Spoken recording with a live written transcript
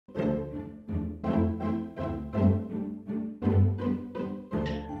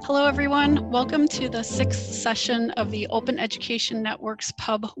Hello, everyone. Welcome to the 6th session of the Open Education Network's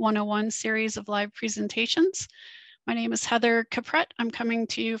Pub101 series of live presentations. My name is Heather Caprette. I'm coming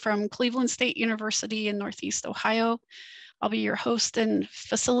to you from Cleveland State University in Northeast Ohio. I'll be your host and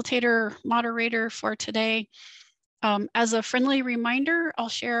facilitator moderator for today. As a friendly reminder, I'll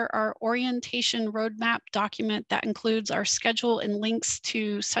share our orientation roadmap document that includes our schedule and links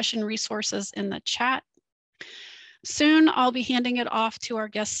to session resources in the chat. Soon, I'll be handing it off to our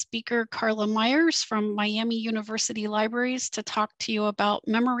guest speaker, Carla Myers from Miami University Libraries, to talk to you about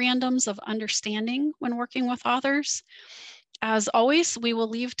memorandums of understanding when working with authors. As always, we will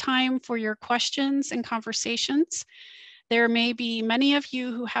leave time for your questions and conversations. There may be many of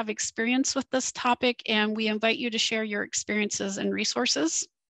you who have experience with this topic, and we invite you to share your experiences and resources.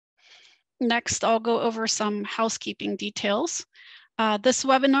 Next, I'll go over some housekeeping details. This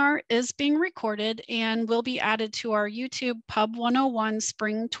webinar is being recorded and will be added to our YouTube Pub101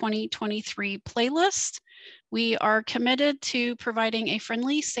 Spring 2023 playlist. We are committed to providing a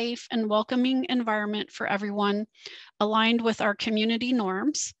friendly, safe, and welcoming environment for everyone, aligned with our community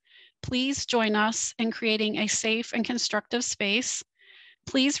norms. Please join us in creating a safe and constructive space.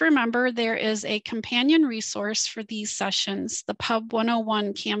 Please remember there is a companion resource for these sessions, the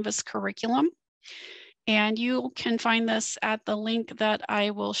Pub101 Canvas curriculum. And you can find this at the link that I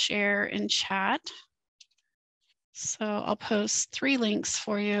will share in chat. So I'll post 3 links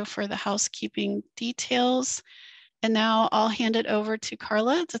for you for the housekeeping details. And now I'll hand it over to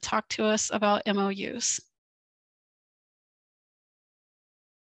Carla to talk to us about MOUs.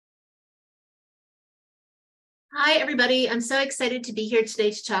 Hi, everybody. I'm so excited to be here today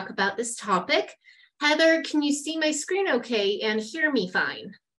to talk about this topic. Heather, can you see my screen okay and hear me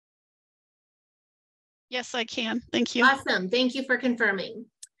fine? Yes, I can. Thank you. Awesome. Thank you for confirming.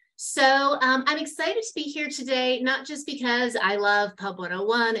 So I'm excited to be here today, not just because I love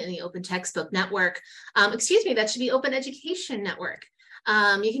Pub101 and the Open Textbook Network. Excuse me, that should be Open Education Network.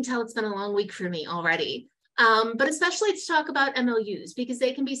 You can tell it's been a long week for me already. But especially to talk about MOUs, because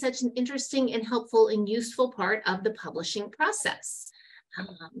they can be such an interesting and helpful and useful part of the publishing process.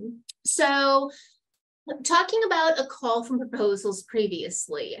 Talking about a call for proposals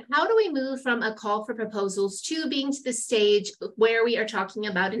previously, how do we move from a call for proposals to being to the stage where we are talking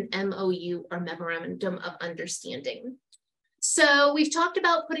about an MOU or Memorandum of Understanding? So we've talked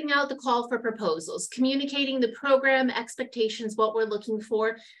about putting out the call for proposals, communicating the program expectations, what we're looking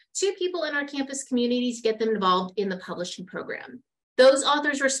for to people in our campus community to get them involved in the publishing program. Those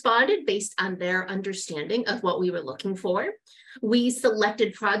authors responded based on their understanding of what we were looking for. We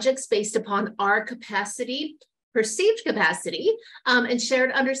selected projects based upon our capacity, perceived capacity, and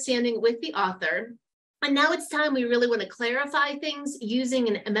shared understanding with the author. And now it's time we really want to clarify things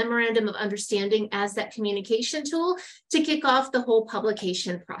using a memorandum of understanding as that communication tool to kick off the whole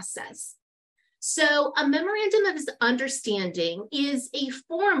publication process. So a memorandum of understanding is a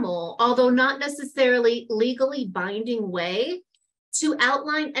formal, although not necessarily legally binding way to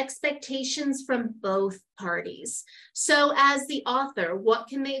outline expectations from both parties. So as the author, what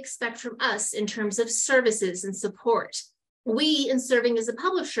can they expect from us in terms of services and support? We, in serving as a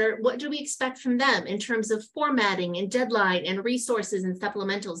publisher, what do we expect from them in terms of formatting and deadline and resources and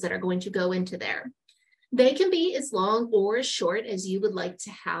supplementals that are going to go into there? They can be as long or as short as you would like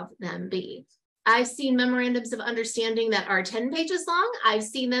to have them be. I've seen memorandums of understanding that are 10 pages long. I've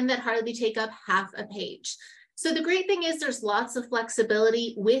seen them that hardly take up half a page. So the great thing is there's lots of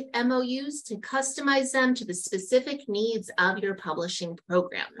flexibility with MOUs to customize them to the specific needs of your publishing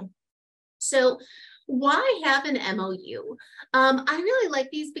program. So why have an MOU? I really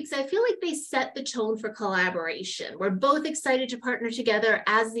like these because I feel like they set the tone for collaboration. We're both excited to partner together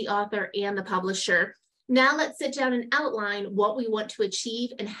as the author and the publisher. Now let's sit down and outline what we want to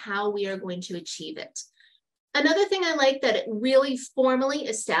achieve and how we are going to achieve it. Another thing I like that it really formally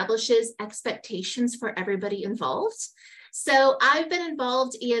establishes expectations for everybody involved. So I've been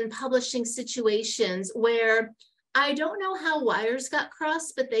involved in publishing situations where I don't know how wires got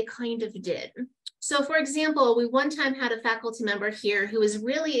crossed, but they kind of did. So for example, we one time had a faculty member here who was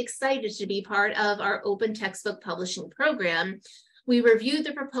really excited to be part of our open textbook publishing program. We reviewed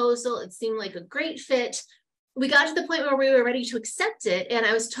the proposal. It seemed like a great fit. We got to the point where we were ready to accept it. And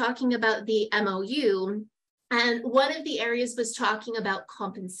I was talking about the MOU. And one of the areas was talking about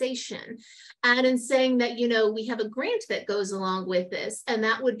compensation and in saying that, you know, we have a grant that goes along with this, and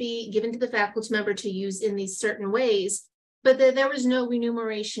that would be given to the faculty member to use in these certain ways, but there was no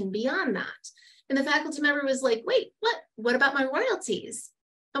remuneration beyond that. And the faculty member was like, wait, what about my royalties?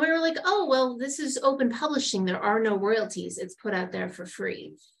 And we were like, oh, well, this is open publishing. There are no royalties. It's put out there for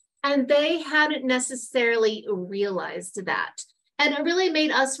free. And they hadn't necessarily realized that. And it really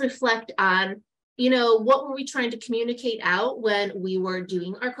made us reflect on, what were we trying to communicate out when we were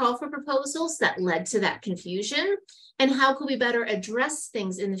doing our call for proposals that led to that confusion? And how could we better address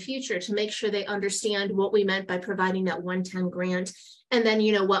things in the future to make sure they understand what we meant by providing that one-time grant, and then,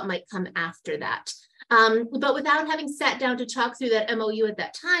 what might come after that. But without having sat down to talk through that MOU at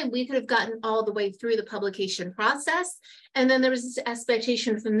that time, we could have gotten all the way through the publication process. And then there was this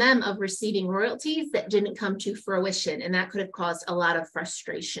expectation from them of receiving royalties that didn't come to fruition. And that could have caused a lot of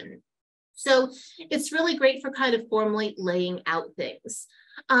frustration. So it's really great for kind of formally laying out things.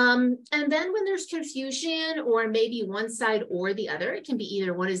 And then when there's confusion, or maybe one side or the other, it can be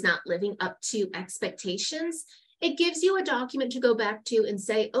either one is not living up to expectations. It gives you a document to go back to and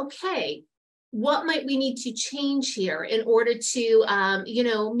say, okay, what might we need to change here in order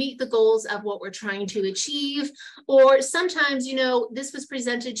to, meet the goals of what we're trying to achieve? Or sometimes, this was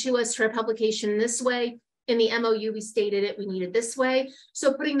presented to us for a publication this way. In the MOU, we stated it, we need it this way.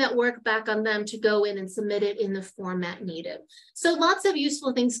 So putting that work back on them to go in and submit it in the format needed. So lots of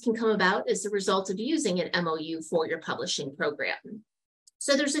useful things can come about as a result of using an MOU for your publishing program.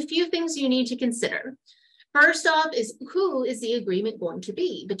 So there's a few things you need to consider. First off is, who is the agreement going to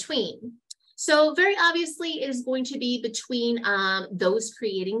be between? So very obviously it is going to be between those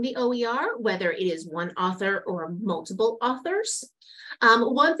creating the OER, whether it is one author or multiple authors.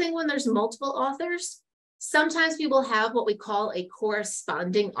 One thing when there's multiple authors, sometimes we will have what we call a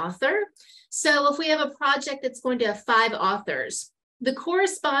corresponding author. So if we have a project that's going to have 5 authors, the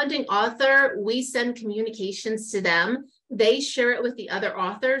corresponding author, we send communications to them. They share it with the other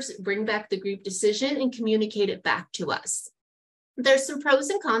authors, bring back the group decision, and communicate it back to us. There's some pros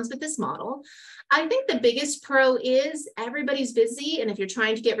and cons with this model. I think the biggest pro is everybody's busy. And if you're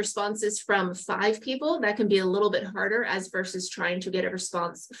trying to get responses from 5 people, that can be a little bit harder as versus trying to get a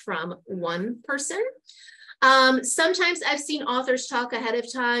response from one person. Sometimes I've seen authors talk ahead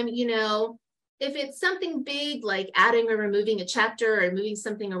of time, if it's something big like adding or removing a chapter or moving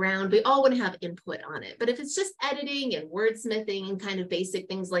something around, we all want to have input on it. But if it's just editing and wordsmithing and kind of basic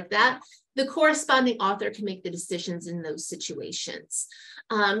things like that, the corresponding author can make the decisions in those situations.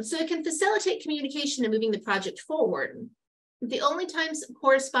 So it can facilitate communication and moving the project forward. The only times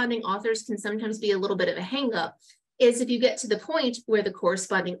corresponding authors can sometimes be a little bit of a hang up is if you get to the point where the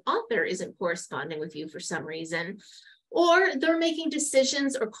corresponding author isn't corresponding with you for some reason, or they're making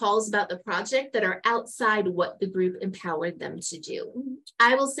decisions or calls about the project that are outside what the group empowered them to do.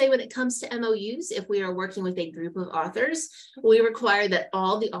 I will say when it comes to MOUs, if we are working with a group of authors, we require that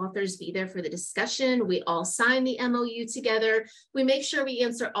all the authors be there for the discussion. We all sign the MOU together. We make sure we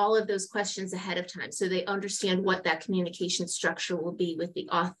answer all of those questions ahead of time so they understand what that communication structure will be with the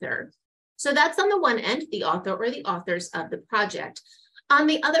author. So that's on the one end, the author or the authors of the project. On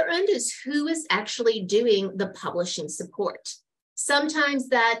the other end is who is actually doing the publishing support. Sometimes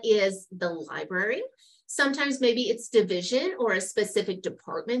that is the library. Sometimes maybe it's division or a specific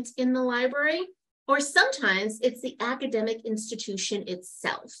department in the library, or sometimes it's the academic institution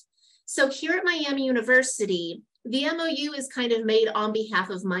itself. So here at Miami University, the MOU is kind of made on behalf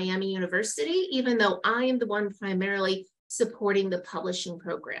of Miami University, even though I am the one primarily supporting the publishing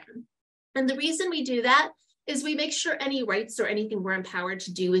program. And the reason we do that is we make sure any rights or anything we're empowered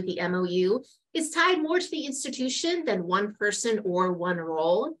to do with the MOU is tied more to the institution than one person or one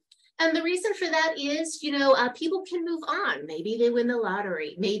role. And the reason for that is, people can move on. Maybe they win the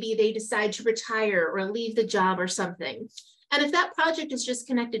lottery. Maybe they decide to retire or leave the job or something. And if that project is just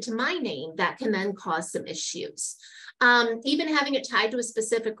connected to my name, that can then cause some issues. Even having it tied to a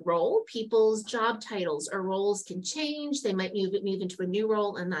specific role, people's job titles or roles can change. They might move into a new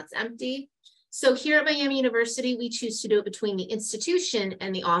role and that's empty. So here at Miami University, we choose to do it between the institution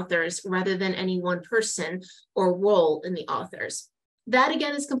and the authors rather than any one person or role in the authors. That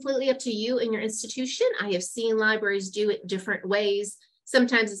again is completely up to you and your institution. I have seen libraries do it different ways.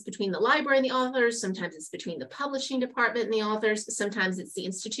 Sometimes it's between the library and the authors. Sometimes it's between the publishing department and the authors. Sometimes it's the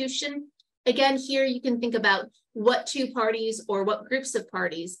institution. Again, here you can think about what 2 parties or what groups of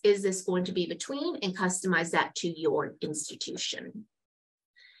parties is this going to be between and customize that to your institution.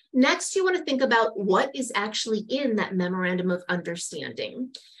 Next, you want to think about what is actually in that memorandum of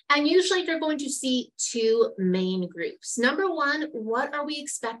understanding. And usually you're going to see 2 main groups. Number one, what are we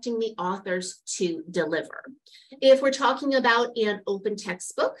expecting the authors to deliver? If we're talking about an open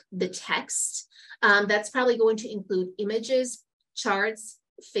textbook, the text, that's probably going to include images, charts,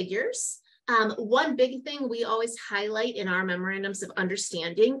 figures. One big thing we always highlight in our memorandums of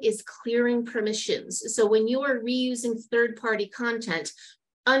understanding is clearing permissions. So when you are reusing third-party content,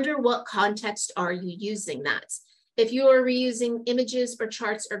 under what context are you using that? If you are reusing images or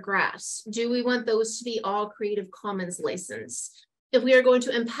charts or graphs, do we want those to be all Creative Commons licensed? If we are going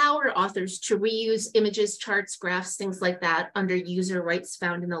to empower authors to reuse images, charts, graphs, things like that under user rights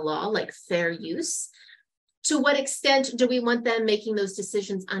found in the law, like fair use, to what extent do we want them making those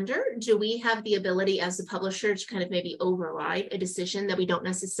decisions under? Do we have the ability as a publisher to kind of maybe override a decision that we don't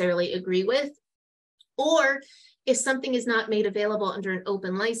necessarily agree with? Or if something is not made available under an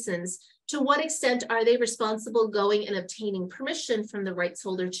open license, to what extent are they responsible going and obtaining permission from the rights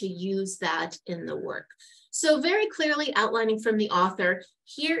holder to use that in the work? So very clearly outlining from the author,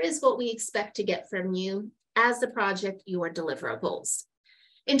 here is what we expect to get from you as the project, your deliverables.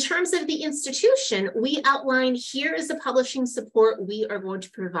 In terms of the institution, we outline here is the publishing support we are going to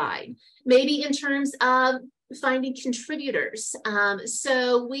provide. Maybe in terms of finding contributors.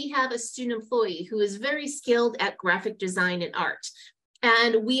 So we have a student employee who is very skilled at graphic design and art.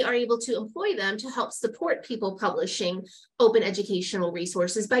 And we are able to employ them to help support people publishing open educational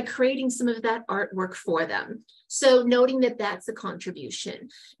resources by creating some of that artwork for them. So noting that that's a contribution.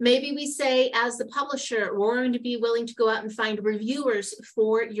 Maybe we say, as the publisher, we're going to be willing to go out and find reviewers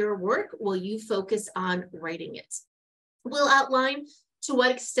for your work. Will you focus on writing it? We'll outline to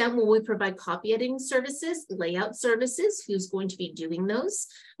what extent will we provide copy editing services, layout services, who's going to be doing those,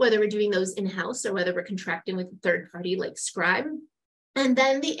 whether we're doing those in-house or whether we're contracting with a third party like Scribe. And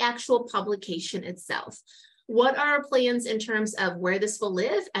then the actual publication itself. What are our plans in terms of where this will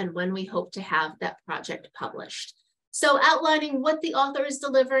live and when we hope to have that project published? So outlining what the author is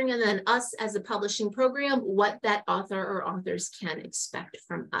delivering and then us as a publishing program, what that author or authors can expect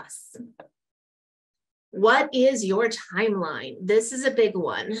from us. What is your timeline? This is a big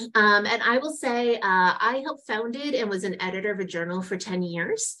one. And I will say I helped founded and was an editor of a journal for 10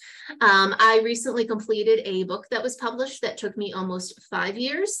 years. I recently completed a book that was published that took me almost 5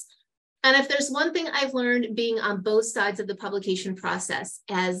 years. And if there's one thing I've learned being on both sides of the publication process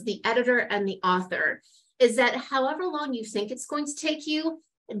as the editor and the author is that however long you think it's going to take you,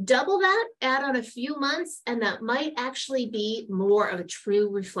 double that, add on a few months, and that might actually be more of a true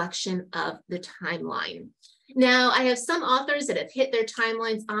reflection of the timeline. Now, I have some authors that have hit their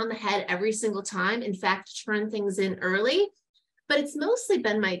timelines on the head every single time, in fact, turn things in early, but it's mostly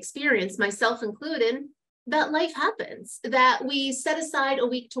been my experience, myself included, that life happens, that we set aside a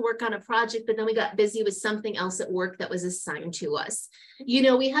week to work on a project, but then we got busy with something else at work that was assigned to us. You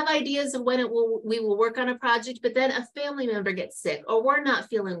know, we have ideas of when we will work on a project, but then a family member gets sick, or we're not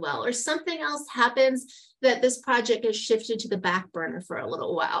feeling well, or something else happens that this project is shifted to the back burner for a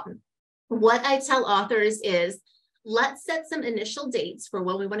little while. What I tell authors is, let's set some initial dates for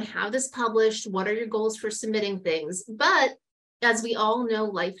when we want to have this published. What are your goals for submitting things? But as we all know,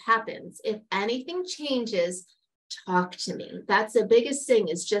 life happens. If anything changes, talk to me. That's the biggest thing,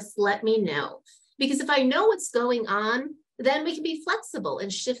 is just let me know. Because if I know what's going on, then we can be flexible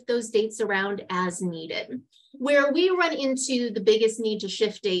and shift those dates around as needed. Where we run into the biggest need to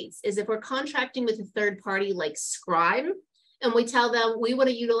shift dates is if we're contracting with a third party like Scribe, and we tell them we want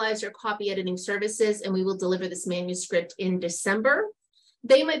to utilize your copy editing services and we will deliver this manuscript in December.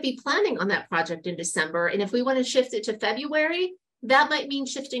 They might be planning on that project in December. And if we want to shift it to February, that might mean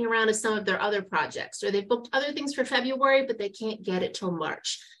shifting around to some of their other projects, or they've booked other things for February, but they can't get it till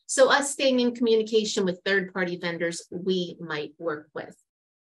March. So us staying in communication with third-party vendors we might work with.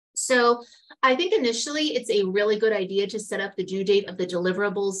 So I think initially it's a really good idea to set up the due date of the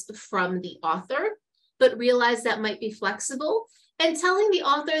deliverables from the author, but realize that might be flexible, and telling the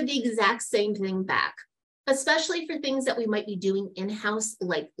author the exact same thing back, especially for things that we might be doing in-house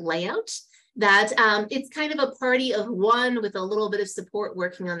like layout, that it's kind of a party of one with a little bit of support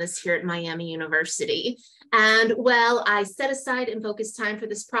working on this here at Miami University. And while I set aside and focus time for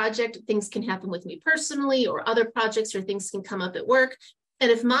this project, things can happen with me personally or other projects, or things can come up at work. And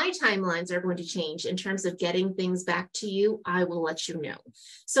if my timelines are going to change in terms of getting things back to you, I will let you know.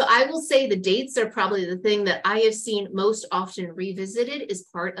 So I will say the dates are probably the thing that I have seen most often revisited as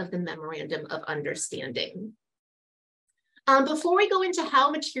part of the Memorandum of Understanding. Before we go into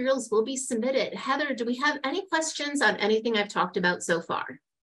how materials will be submitted, Heather, do we have any questions on anything I've talked about so far?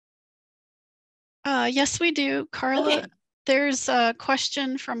 Yes, we do. Carla, okay. There's a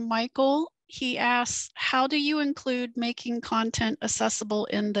question from Michael. He asks, how do you include making content accessible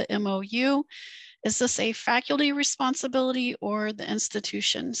in the MOU? Is this a faculty responsibility or the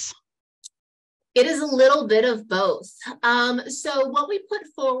institution's? It is a little bit of both. So what we put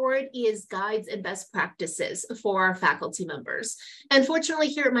forward is guides and best practices for our faculty members. And fortunately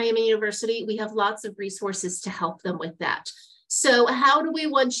here at Miami University, we have lots of resources to help them with that. So how do we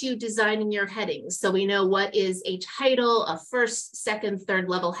want you designing your headings? So we know what is a title, a first, second, third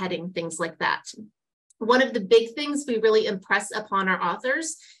level heading, things like that. One of the big things we really impress upon our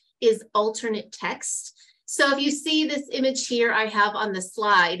authors is alternate text. So if you see this image here I have on the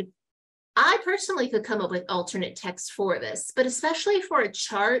slide, I personally could come up with alternate text for this, but especially for a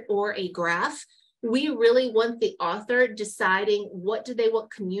chart or a graph, we really want the author deciding what do they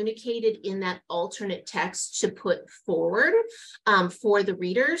want communicated in that alternate text to put forward for the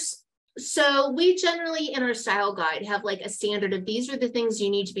readers. So we generally in our style guide have like a standard of these are the things you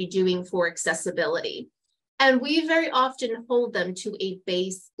need to be doing for accessibility. And we very often hold them to a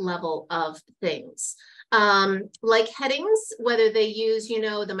base level of things. Like headings, whether they use, the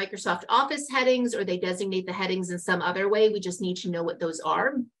Microsoft Office headings or they designate the headings in some other way, we just need to know what those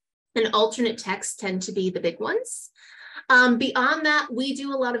are. And alternate text tend to be the big ones. Beyond that, we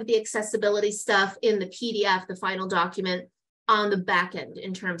do a lot of the accessibility stuff in the PDF, the final document, on the back end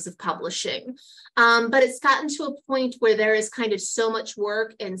in terms of publishing. But it's gotten to a point where there is kind of so much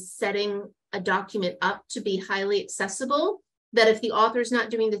work in setting a document up to be highly accessible that if the author's not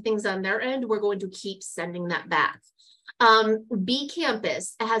doing the things on their end, we're going to keep sending that back. B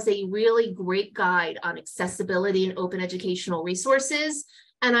Campus has a really great guide on accessibility and open educational resources.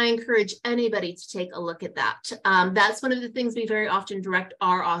 And I encourage anybody to take a look at that. That's one of the things we very often direct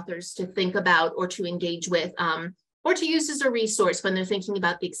our authors to think about or to engage with or to use as a resource when they're thinking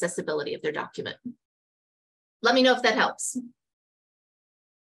about the accessibility of their document. Let me know if that helps.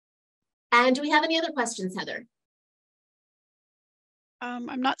 And do we have any other questions, Heather?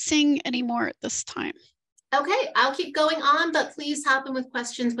 I'm not seeing any more at this time. Okay, I'll keep going on, but please hop in with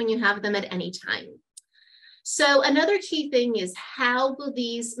questions when you have them at any time. So another key thing is how will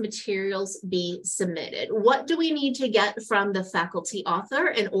these materials be submitted? What do we need to get from the faculty author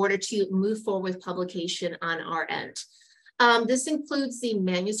in order to move forward with publication on our end? This includes the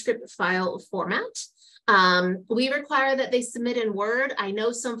manuscript file format. We require that they submit in Word. I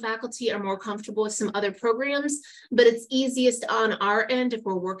know some faculty are more comfortable with some other programs, but it's easiest on our end if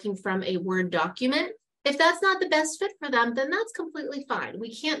we're working from a Word document. If that's not the best fit for them, then that's completely fine.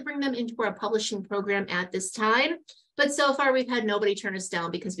 We can't bring them into our publishing program at this time, but so far we've had nobody turn us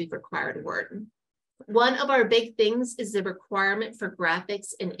down because we've required Word. One of our big things is the requirement for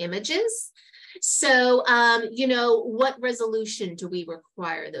graphics and images. So, what resolution do we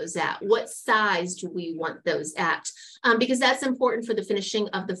require those at? What size do we want those at? Because that's important for the finishing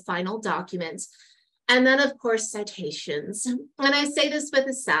of the final document. And then, of course, citations. And I say this with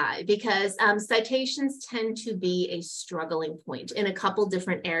a sigh because citations tend to be a struggling point in a couple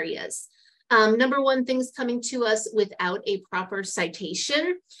different areas. Number one, things coming to us without a proper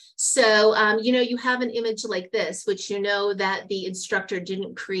citation. So, you have an image like this, which you know that the instructor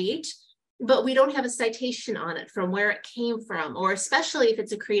didn't create, but we don't have a citation on it from where it came from, or especially if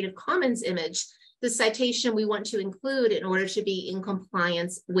it's a Creative Commons image, the citation we want to include in order to be in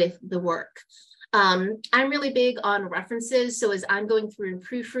compliance with the work. I'm really big on references. So as I'm going through and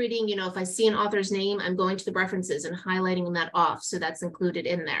proofreading, if I see an author's name, I'm going to the references and highlighting that off. So that's included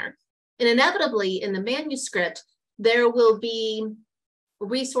in there. And inevitably in the manuscript, there will be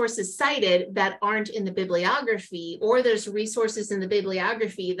resources cited that aren't in the bibliography, or there's resources in the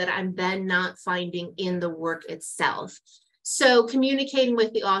bibliography that I'm then not finding in the work itself. So communicating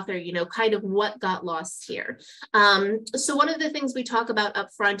with the author, kind of what got lost here. So one of the things we talk about up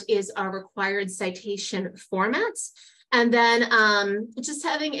front is our required citation formats. And then just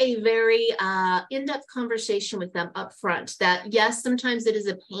having a very in-depth conversation with them up front that, yes, sometimes it is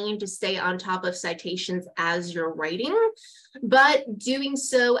a pain to stay on top of citations as you're writing, but doing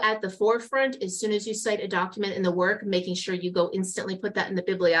so at the forefront as soon as you cite a document in the work, making sure you go instantly put that in the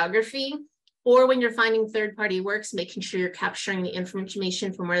bibliography. Or when you're finding third-party works, making sure you're capturing the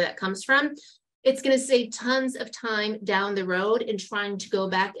information from where that comes from. It's going to save tons of time down the road in trying to go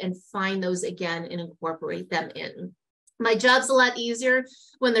back and find those again and incorporate them in. My job's a lot easier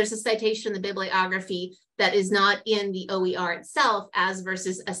when there's a citation in the bibliography that is not in the OER itself as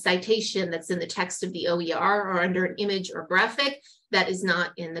versus a citation that's in the text of the OER or under an image or graphic that is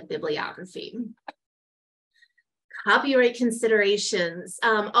not in the bibliography. Copyright considerations,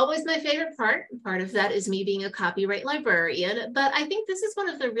 always my favorite part. Part of that is me being a copyright librarian, but I think this is one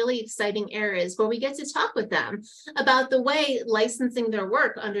of the really exciting areas where we get to talk with them about the way licensing their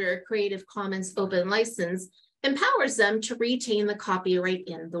work under a Creative Commons open license empowers them to retain the copyright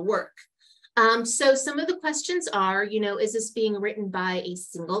in the work. So some of the questions are, is this being written by a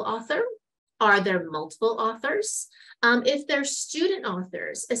single author? Are there multiple authors? If they're student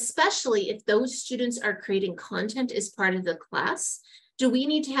authors, especially if those students are creating content as part of the class, do we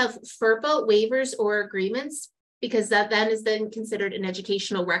need to have FERPA waivers or agreements? Because that then is then considered an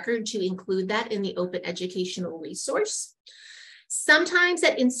educational record to include that in the open educational resource. Sometimes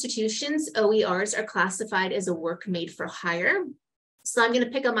at institutions, OERs are classified as a work made for hire. So I'm going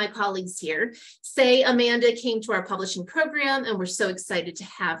to pick on my colleagues here. Say Amanda came to our publishing program and we're so excited to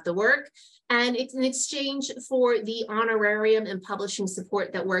have the work. And it's in exchange for the honorarium and publishing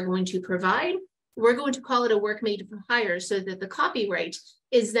support that we're going to provide. We're going to call it a work made for hire so that the copyright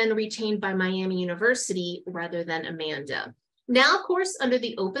is then retained by Miami University rather than Amanda. Now, of course, under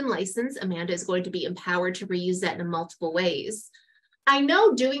the open license, Amanda is going to be empowered to reuse that in multiple ways. I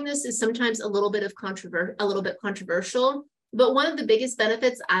know doing this is sometimes a little bit controversial, but one of the biggest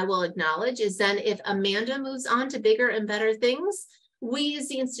benefits I will acknowledge is then if Amanda moves on to bigger and better things, we as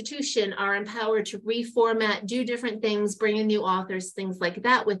the institution are empowered to reformat, do different things, bring in new authors, things like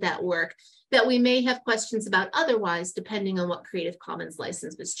that with that work that we may have questions about otherwise, depending on what Creative Commons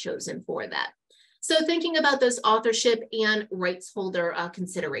license was chosen for that. So thinking about those authorship and rights holder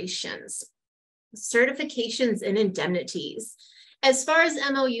considerations. Certifications and indemnities. As far as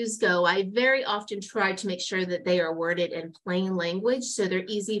MOUs go, I very often try to make sure that they are worded in plain language so they're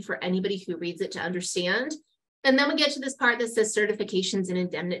easy for anybody who reads it to understand. And then we get to this part that says certifications and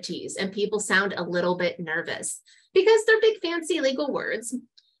indemnities, and people sound a little bit nervous because they're big fancy legal words.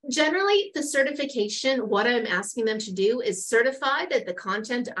 Generally, the certification, what I'm asking them to do is certify that the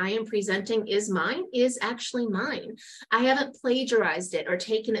content I am presenting is actually mine. I haven't plagiarized it or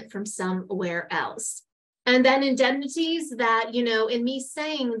taken it from somewhere else. And then indemnities that, in me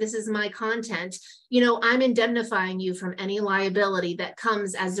saying this is my content, I'm indemnifying you from any liability that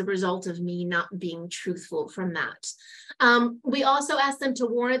comes as a result of me not being truthful from that. We also ask them to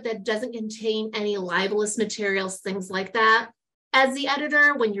warrant that it doesn't contain any libelous materials, things like that. As the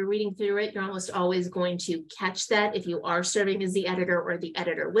editor, when you're reading through it, you're almost always going to catch that if you are serving as the editor or the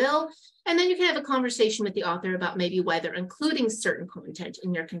editor will. And then you can have a conversation with the author about maybe why they're including certain content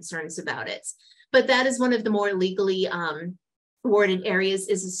and your concerns about it. But that is one of the more legally worded areas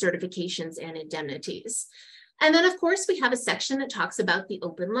is the certifications and indemnities. And then, of course, we have a section that talks about the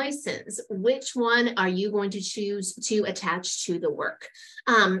open license. Which one are you going to choose to attach to the work?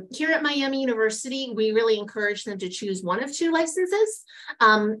 Here at Miami University, we really encourage them to choose one of two licenses,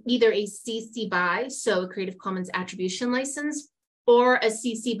 either a CC BY, so a Creative Commons Attribution License, or a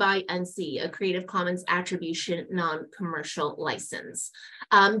CC BY NC, a Creative Commons Attribution Non-Commercial License,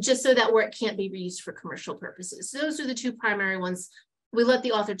 just so that work can't be reused for commercial purposes. So those are the two primary ones. We let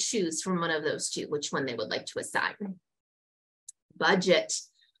the author choose from one of those two, which one they would like to assign. Budget.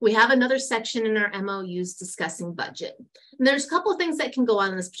 We have another section in our MOUs discussing budget. And there's a couple of things that can go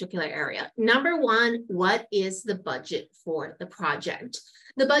on in this particular area. Number one, what is the budget for the project?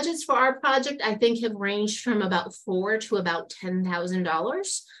 The budgets for our project, I think, have ranged from about $4,000 to about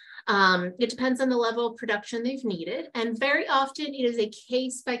 $10,000. It depends on the level of production they've needed. And very often it is a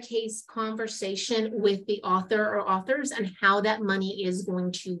case-by-case conversation with the author or authors and how that money is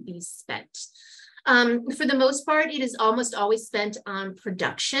going to be spent. For the most part, it is almost always spent on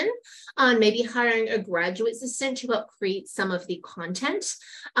production, on maybe hiring a graduate assistant to help create some of the content.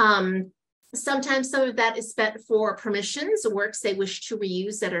 Sometimes some of that is spent for permissions, works they wish to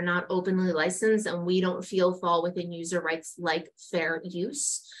reuse that are not openly licensed and we don't feel fall within user rights like fair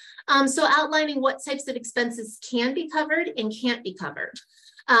use. So outlining what types of expenses can be covered and can't be covered.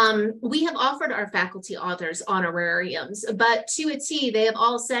 We have offered our faculty authors honorariums, but to a T, they have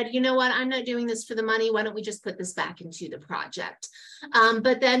all said, you know what, I'm not doing this for the money. Why don't we just put this back into the project?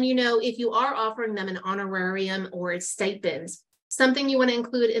 But then, if you are offering them an honorarium or a stipend, something you want to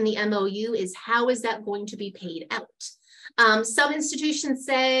include in the MOU is how is that going to be paid out? Some institutions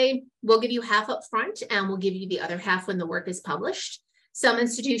say, we'll give you half up front and we'll give you the other half when the work is published. Some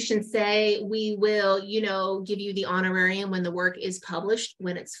institutions say we will, give you the honorarium when the work is published,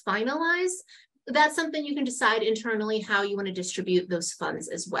 when it's finalized. That's something you can decide internally how you want to distribute those funds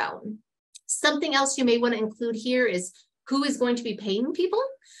as well. Something else you may want to include here is who is going to be paying people.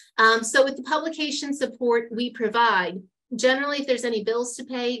 So with the publication support we provide, generally, if there's any bills to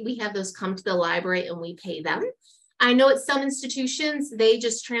pay, we have those come to the library and we pay them. I know at some institutions, they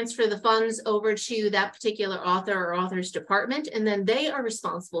just transfer the funds over to that particular author or author's department, and then they are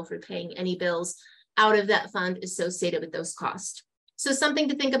responsible for paying any bills out of that fund associated with those costs. So something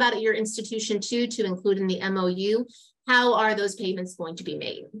to think about at your institution too, to include in the MOU, how are those payments going to be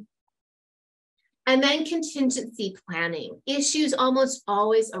made? And then contingency planning. Issues almost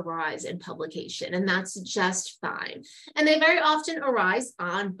always arise in publication, and that's just fine. And they very often arise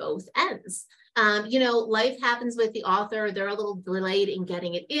on both ends. Life happens with the author. They're a little delayed in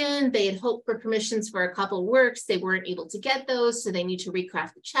getting it in. They had hoped for permissions for a couple works. They weren't able to get those, so they need to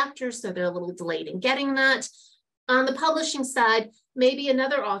recraft the chapters. So they're a little delayed in getting that. On the publishing side, maybe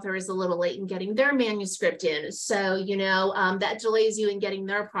another author is a little late in getting their manuscript in. So, that delays you in getting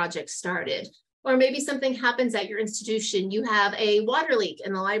their project started. Or maybe something happens at your institution. You have a water leak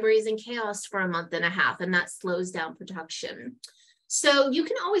and the library is in chaos for a month and a half, and that slows down production. So you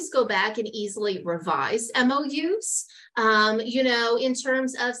can always go back and easily revise MOUs. In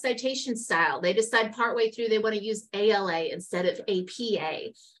terms of citation style, they decide partway through they want to use ALA instead of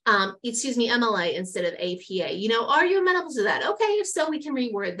APA. MLA instead of APA. Are you amenable to that? Okay, if so, we can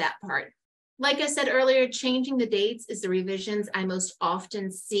reword that part. Like I said earlier, changing the dates is the revisions I most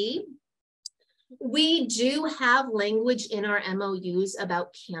often see. We do have language in our MOUs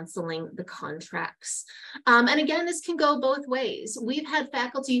about canceling the contracts. And again, this can go both ways. We've had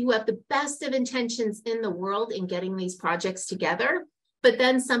faculty who have the best of intentions in the world in getting these projects together, but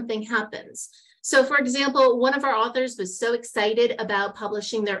then something happens. So for example, one of our authors was so excited about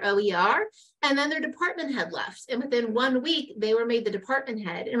publishing their OER, and then their department head left. And within 1 week, they were made the department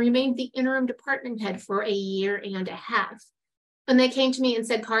head and remained the interim department head for a year and a half. And they came to me and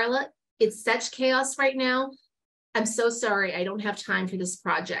said, Carla, it's such chaos right now. I'm so sorry, I don't have time for this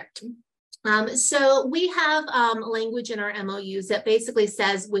project. So we have language in our MOUs that basically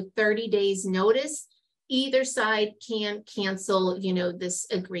says with 30 days notice, either side can cancel, this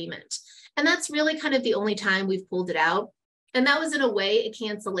agreement. And that's really kind of the only time we've pulled it out. And that was in a way a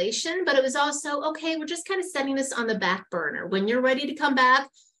cancellation, but it was also, okay, we're just kind of setting this on the back burner. When you're ready to come back,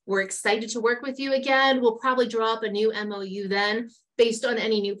 we're excited to work with you again. We'll probably draw up a new MOU then, based on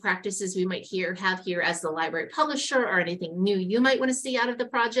any new practices we might have here as the library publisher or anything new you might want to see out of the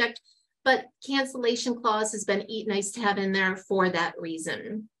project. But cancellation clause has been nice to have in there for that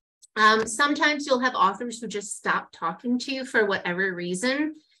reason. Sometimes you'll have authors who just stop talking to you for whatever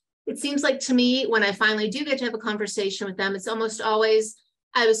reason. It seems like to me, when I finally do get to have a conversation with them, it's almost always,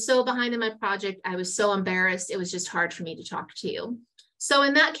 I was so behind in my project, I was so embarrassed, it was just hard for me to talk to you. So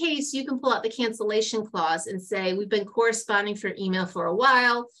in that case, you can pull out the cancellation clause and say, we've been corresponding for email for a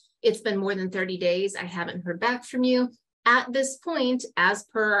while. It's been more than 30 days. I haven't heard back from you. At this point, as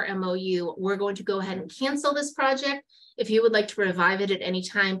per our MOU, we're going to go ahead and cancel this project. If you would like to revive it at any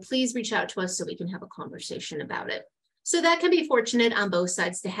time, please reach out to us so we can have a conversation about it. So that can be fortunate on both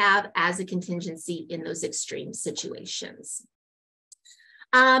sides to have as a contingency in those extreme situations.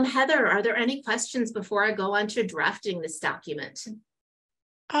 Heather, are there any questions before I go on to drafting this document?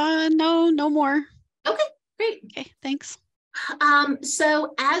 No more. Okay, great. Okay, thanks.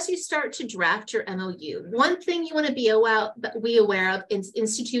 So as you start to draft your MOU, one thing you want to be aware of is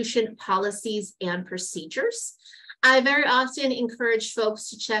institution policies and procedures. I very often encourage folks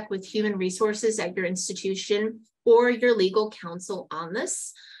to check with human resources at your institution or your legal counsel on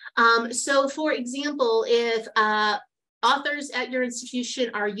this. So for example, if authors at your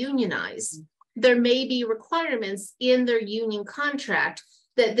institution are unionized, there may be requirements in their union contract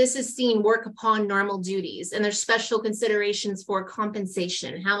that this is seen work upon normal duties, and there's special considerations for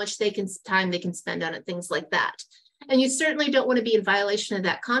compensation, how much time they can spend on it, things like that. And you certainly don't want to be in violation of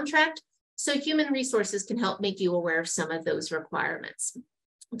that contract. So human resources can help make you aware of some of those requirements.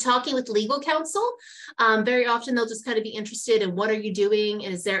 Talking with legal counsel, very often they'll just kind of be interested in what are you doing,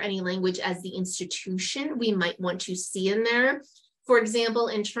 and is there any language as the institution we might want to see in there? For example,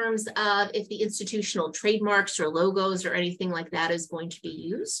 in terms of if the institutional trademarks or logos or anything like that is going to be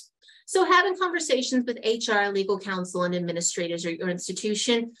used. So having conversations with HR, legal counsel, and administrators or your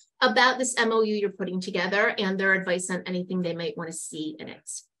institution about this MOU you're putting together and their advice on anything they might want to see in it.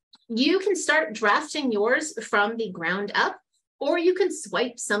 You can start drafting yours from the ground up, or you can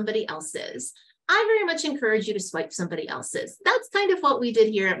swipe somebody else's. I very much encourage you to swipe somebody else's. That's kind of what we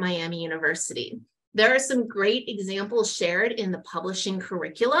did here at Miami University. There are some great examples shared in the publishing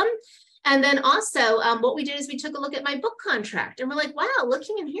curriculum. And then also what we did is we took a look at my book contract and we're like, wow,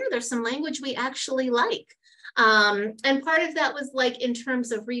 looking in here, there's some language we actually like. And part of that was like in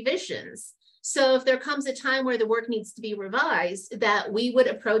terms of revisions. So if there comes a time where the work needs to be revised, that we would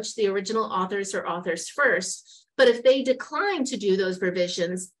approach the original authors or authors first. But if they decline to do those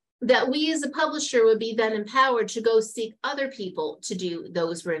revisions, that we as a publisher would be then empowered to go seek other people to do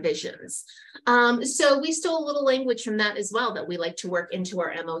those revisions. So we stole a little language from that as well that we like to work into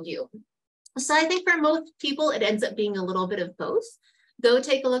our MOU. So I think for most people, it ends up being a little bit of both. Go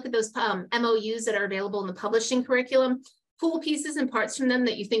take a look at those MOUs that are available in the publishing curriculum, pull pieces and parts from them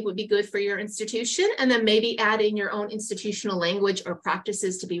that you think would be good for your institution, and then maybe add in your own institutional language or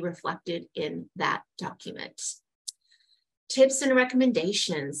practices to be reflected in that document. Tips and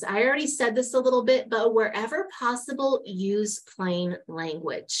recommendations. I already said this a little bit, but wherever possible, use plain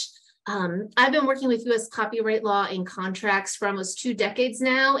language. I've been working with US copyright law and contracts for almost 2 decades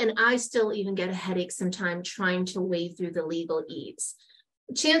now, and I still even get a headache sometimes trying to wade through the legalese.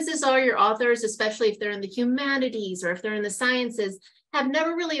 Chances are your authors, especially if they're in the humanities or if they're in the sciences, have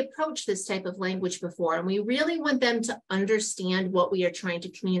never really approached this type of language before. And we really want them to understand what we are trying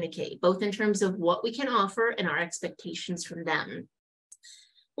to communicate, both in terms of what we can offer and our expectations from them.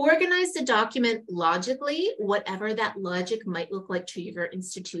 Organize the document logically, whatever that logic might look like to your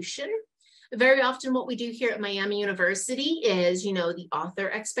institution. Very often what we do here at Miami University is, the author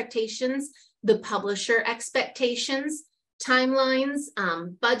expectations, the publisher expectations, timelines,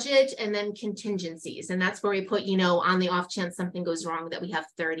 budget, and then contingencies. And that's where we put, on the off chance something goes wrong, that we have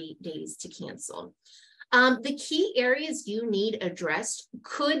 30 days to cancel. The key areas you need addressed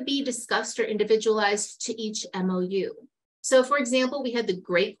could be discussed or individualized to each MOU. So for example, we had the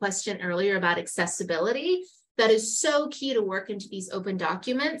great question earlier about accessibility. That is so key to work into these open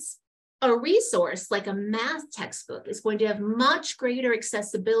documents. A resource like a math textbook is going to have much greater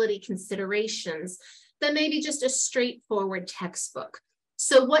accessibility considerations than maybe just a straightforward textbook.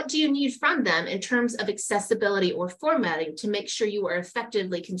 So what do you need from them in terms of accessibility or formatting to make sure you are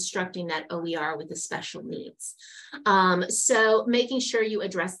effectively constructing that OER with the special needs? So making sure you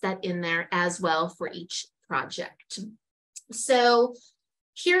address that in there as well for each project. So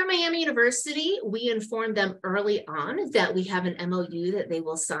here at Miami University, we informed them early on that we have an MOU that they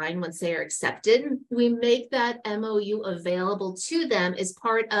will sign once they are accepted. We make that MOU available to them as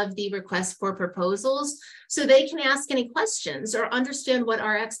part of the request for proposals, so they can ask any questions or understand what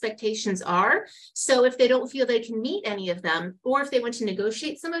our expectations are. So if they don't feel they can meet any of them, or if they want to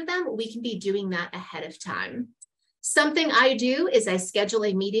negotiate some of them, we can be doing that ahead of time. Something I do is I schedule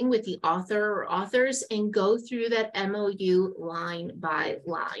a meeting with the author or authors and go through that MOU line by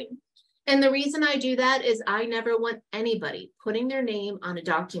line. And the reason I do that is I never want anybody putting their name on a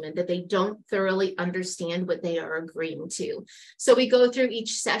document that they don't thoroughly understand what they are agreeing to. So we go through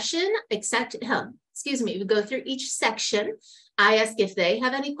each session, we go through each section. I ask if they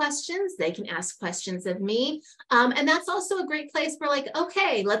have any questions. They can ask questions of me. And that's also a great place for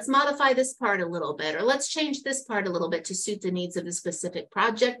okay, let's modify this part a little bit, or let's change this part a little bit to suit the needs of the specific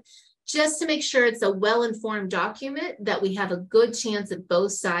project, just to make sure it's a well-informed document that we have a good chance of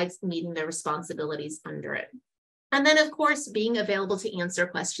both sides meeting their responsibilities under it. And then, of course, being available to answer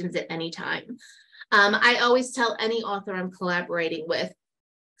questions at any time. I always tell any author I'm collaborating with,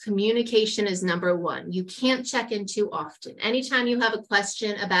 communication is number one. You can't check in too often. Anytime you have a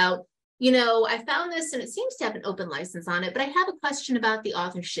question about, I found this and it seems to have an open license on it, but I have a question about the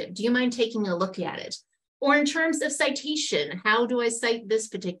authorship. Do you mind taking a look at it? Or in terms of citation, how do I cite this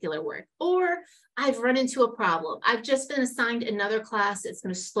particular work? Or I've run into a problem. I've just been assigned another class. It's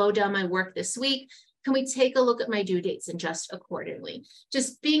going to slow down my work this week. Can we take a look at my due dates and adjust accordingly?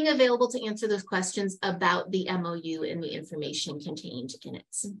 Just being available to answer those questions about the MOU and the information contained in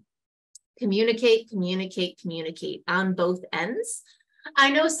it. Communicate, communicate, communicate on both ends.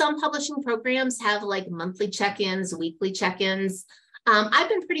 I know some publishing programs have monthly check-ins, weekly check-ins. I've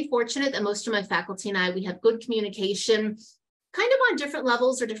been pretty fortunate that most of my faculty and I, we have good communication, kind of on different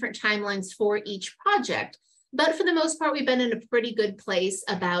levels or different timelines for each project. But for the most part, we've been in a pretty good place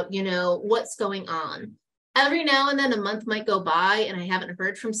about, what's going on. Every now and then a month might go by and I haven't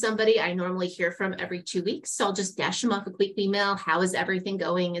heard from somebody I normally hear from every 2 weeks. So I'll just dash them off a quick email. How is everything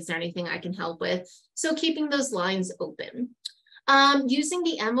going? Is there anything I can help with? So keeping those lines open. Using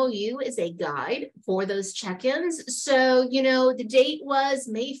the MOU as a guide for those check-ins. So, the date was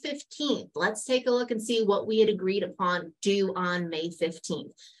May 15th. Let's take a look and see what we had agreed upon due on May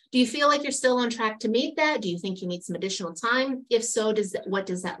 15th. Do you feel like you're still on track to meet that? Do you think you need some additional time? If so, what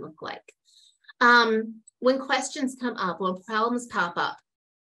does that look like? When questions come up, when problems pop up,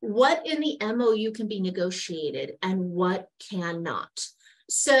 what in the MOU can be negotiated and what cannot?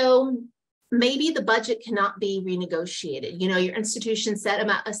 So maybe the budget cannot be renegotiated. Your institution set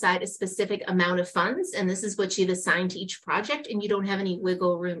aside a specific amount of funds, and this is what you've assigned to each project, and you don't have any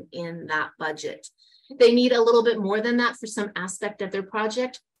wiggle room in that budget. They need a little bit more than that for some aspect of their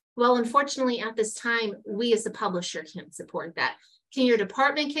project. Well, unfortunately, at this time, we as a publisher can't support that. Can your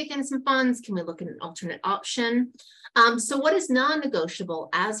department kick in some funds? Can we look at an alternate option? So what is non-negotiable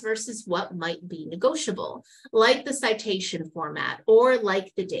as versus what might be negotiable, like the citation format or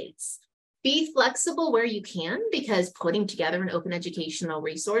like the dates? Be flexible where you can, because putting together an open educational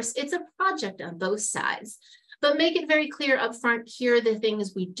resource, it's a project on both sides. But make it very clear upfront, here are the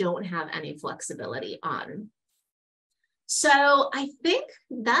things we don't have any flexibility on. So I think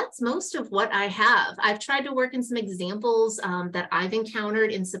that's most of what I have. I've tried to work in some examples that I've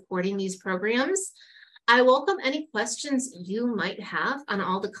encountered in supporting these programs. I welcome any questions you might have on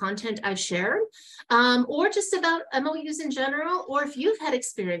all the content I've shared, or just about MOUs in general, or if you've had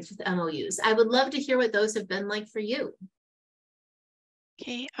experience with MOUs. I would love to hear what those have been like for you.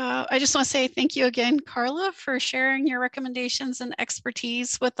 Okay, I just want to say thank you again, Carla, for sharing your recommendations and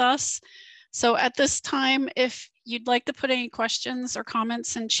expertise with us. So at this time, if you'd like to put any questions or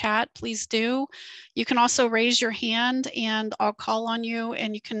comments in chat, please do. You can also raise your hand and I'll call on you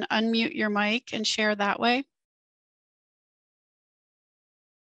and you can unmute your mic and share that way.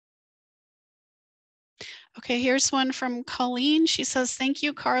 Okay, here's one from Colleen. She says, thank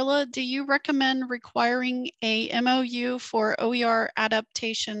you, Carla. Do you recommend requiring a MOU for OER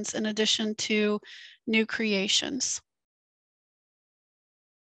adaptations in addition to new creations?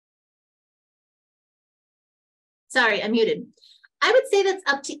 Sorry, I'm muted. I would say that's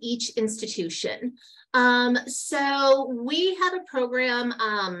up to each institution. So we have a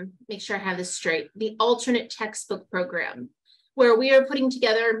program, make sure I have this straight, the alternate textbook program, where we are putting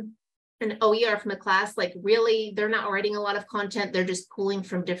together an OER from a class. Like really, they're not writing a lot of content, they're just pulling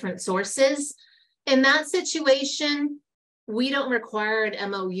from different sources. In that situation, we don't require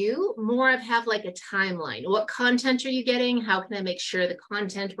an MOU, more of have like a timeline. What content are you getting? How can I make sure the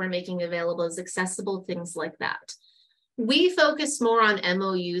content we're making available is accessible? Things like that. We focus more on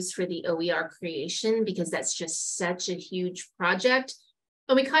MOUs for the OER creation because that's just such a huge project.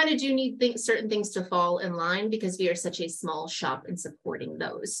 And we kind of do need certain things to fall in line because we are such a small shop in supporting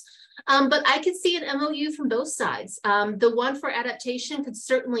those. But I could see an MOU from both sides. The one for adaptation could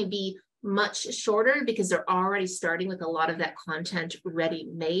certainly be much shorter because they're already starting with a lot of that content ready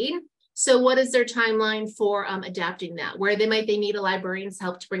made. So what is their timeline for adapting that? Where they need a librarian's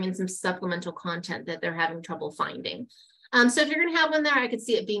help to bring in some supplemental content that they're having trouble finding. So if you're going to have one there, I could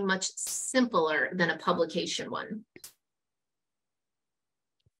see it being much simpler than a publication one.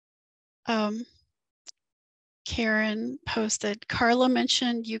 Karen posted, Carla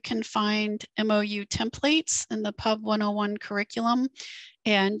mentioned you can find MOU templates in the Pub101 curriculum,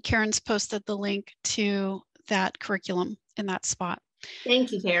 and Karen's posted the link to that curriculum in that spot.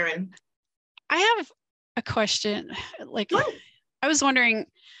 Thank you, Karen. I have a question. Like, What? I was wondering,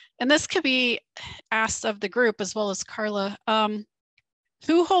 and this could be asked of the group as well as Carla,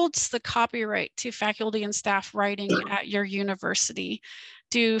 who holds the copyright to faculty and staff writing at your university?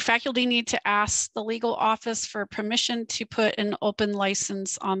 Do faculty need to ask the legal office for permission to put an open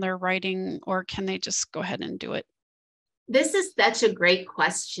license on their writing, or can they just go ahead and do it? This is such a great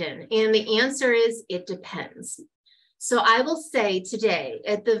question. And the answer is, it depends. So I will say today,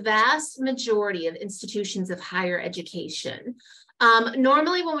 at the vast majority of institutions of higher education,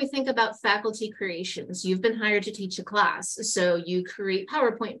 normally when we think about faculty creations, you've been hired to teach a class. So you create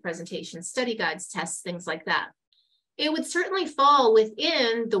PowerPoint presentations, study guides, tests, things like that. It would certainly fall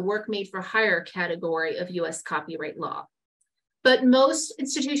within the work made for hire category of US copyright law. But most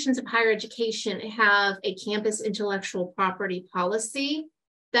institutions of higher education have a campus intellectual property policy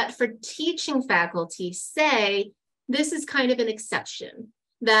that for teaching faculty say, this is kind of an exception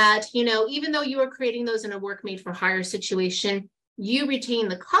that, you know, even though you are creating those in a work made for hire situation, you retain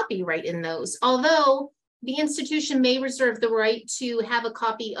the copyright in those. Although the institution may reserve the right to have a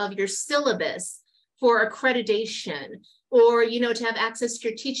copy of your syllabus for accreditation, or, you know, to have access to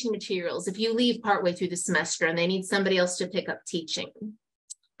your teaching materials if you leave partway through the semester and they need somebody else to pick up teaching.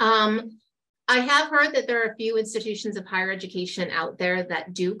 I have heard that there are a few institutions of higher education out there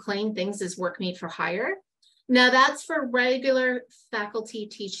that do claim things as work made for hire. Now that's for regular faculty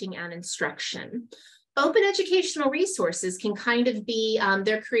teaching and instruction. Open educational resources can kind of be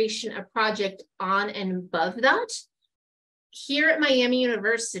their creation a project on and above that. Here at Miami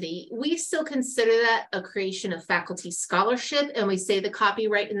University, we still consider that a creation of faculty scholarship, and we say the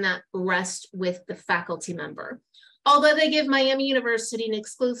copyright in that rests with the faculty member. Although they give Miami University an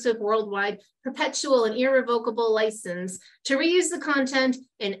exclusive worldwide perpetual and irrevocable license to reuse the content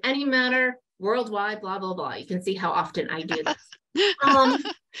in any manner worldwide, blah, blah, blah. You can see how often I do this.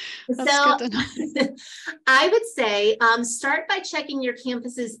 So I would say start by checking your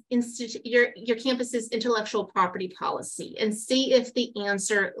campus's your campus's intellectual property policy and see if the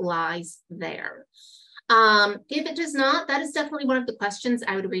answer lies there. If it does not, that is definitely one of the questions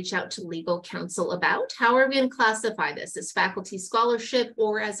I would reach out to legal counsel about. How are we going to classify this as faculty scholarship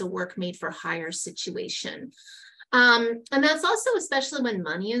or as a work made for hire situation? And that's also, especially when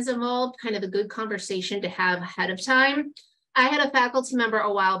money is involved, kind of a good conversation to have ahead of time. I had a faculty member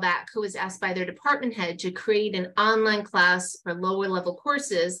a while back who was asked by their department head to create an online class for lower level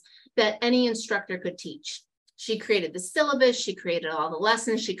courses that any instructor could teach. She created the syllabus, she created all the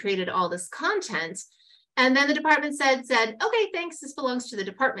lessons, she created all this content. And then the department said, okay, thanks, this belongs to the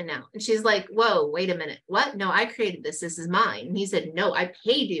department now. And she's like, whoa, wait a minute, what? No, I created this, this is mine. And he said, no, I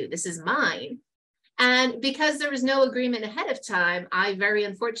paid you, this is mine. And because there was no agreement ahead of time, I very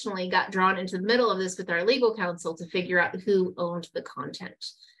unfortunately got drawn into the middle of this with our legal counsel to figure out who owned the content.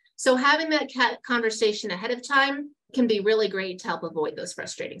 So having that conversation ahead of time can be really great to help avoid those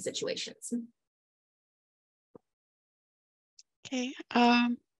frustrating situations. Okay.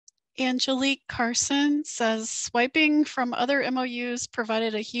 Angelique Carson says, swiping from other MOUs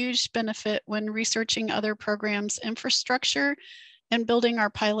provided a huge benefit when researching other programs' infrastructure and building our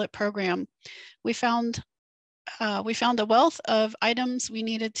pilot program. We found a wealth of items we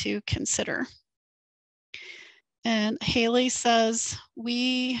needed to consider. And Haley says,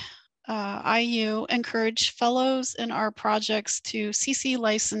 we, IU, encourage fellows in our projects to CC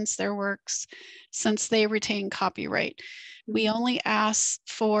license their works since they retain copyright. We only ask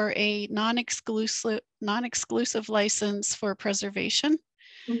for a non-exclusive license for preservation.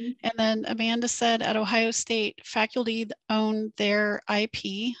 And then Amanda said at Ohio State, faculty own their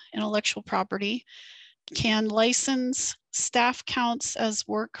IP, intellectual property, can license staff counts as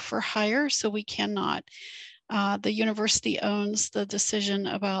work for hire, so we cannot. The university owns the decision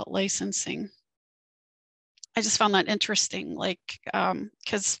about licensing. I just found that interesting, like,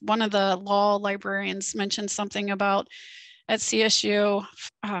 because one of the law librarians mentioned something about at CSU,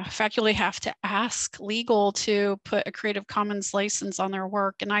 faculty have to ask legal to put a Creative Commons license on their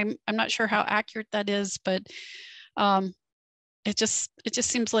work, and I'm not sure how accurate that is, but it just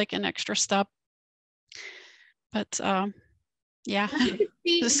seems like an extra step. But yeah,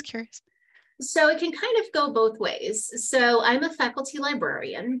 just curious. So it can kind of go both ways. So I'm a faculty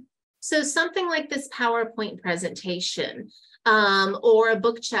librarian. So something like this PowerPoint presentation or a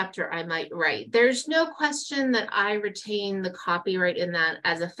book chapter I might write, there's no question that I retain the copyright in that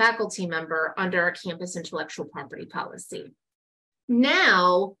as a faculty member under our campus intellectual property policy.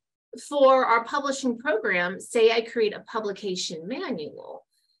 Now, for our publishing program, say I create a publication manual.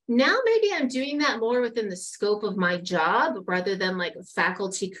 Now maybe I'm doing that more within the scope of my job rather than like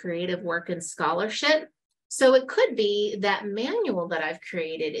faculty creative work and scholarship. So it could be that manual that I've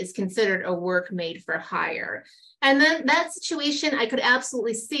created is considered a work made for hire. And then that situation, I could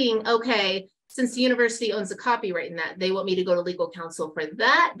absolutely see, okay, since the university owns the copyright in that, they want me to go to legal counsel for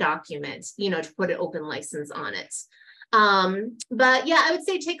that document, you know, to put an open license on it. But yeah, I would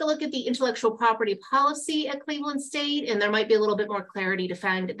say take a look at the intellectual property policy at Cleveland State, and there might be a little bit more clarity to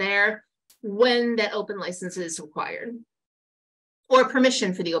find there when that open license is required, or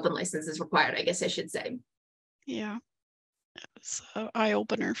permission for the open license is required, I guess I should say. Yeah, it's an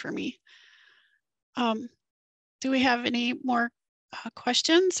eye-opener for me. Do we have any more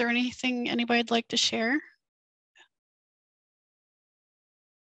questions or anything anybody'd like to share?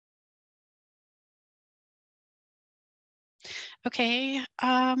 Okay,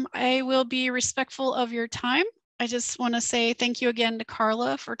 I will be respectful of your time. I just want to say thank you again to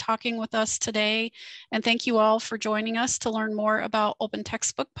Carla for talking with us today, and thank you all for joining us to learn more about open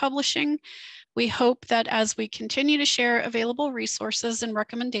textbook publishing. We hope that as we continue to share available resources and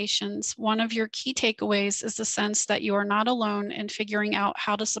recommendations, one of your key takeaways is the sense that you are not alone in figuring out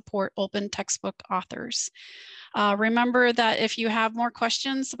how to support open textbook authors. Remember that if you have more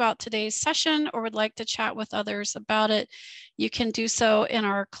questions about today's session or would like to chat with others about it, you can do so in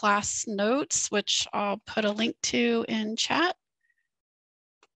our class notes, which I'll put a link to in chat.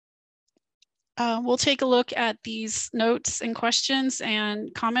 We'll take a look at these notes and questions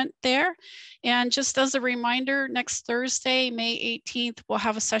and comment there. And just as a reminder, next Thursday, May 18th, we'll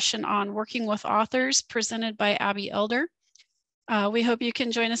have a session on working with authors presented by Abby Elder. We hope you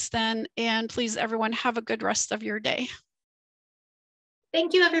can join us then, and please everyone have a good rest of your day.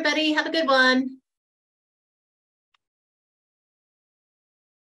 Thank you, everybody. Have a good one.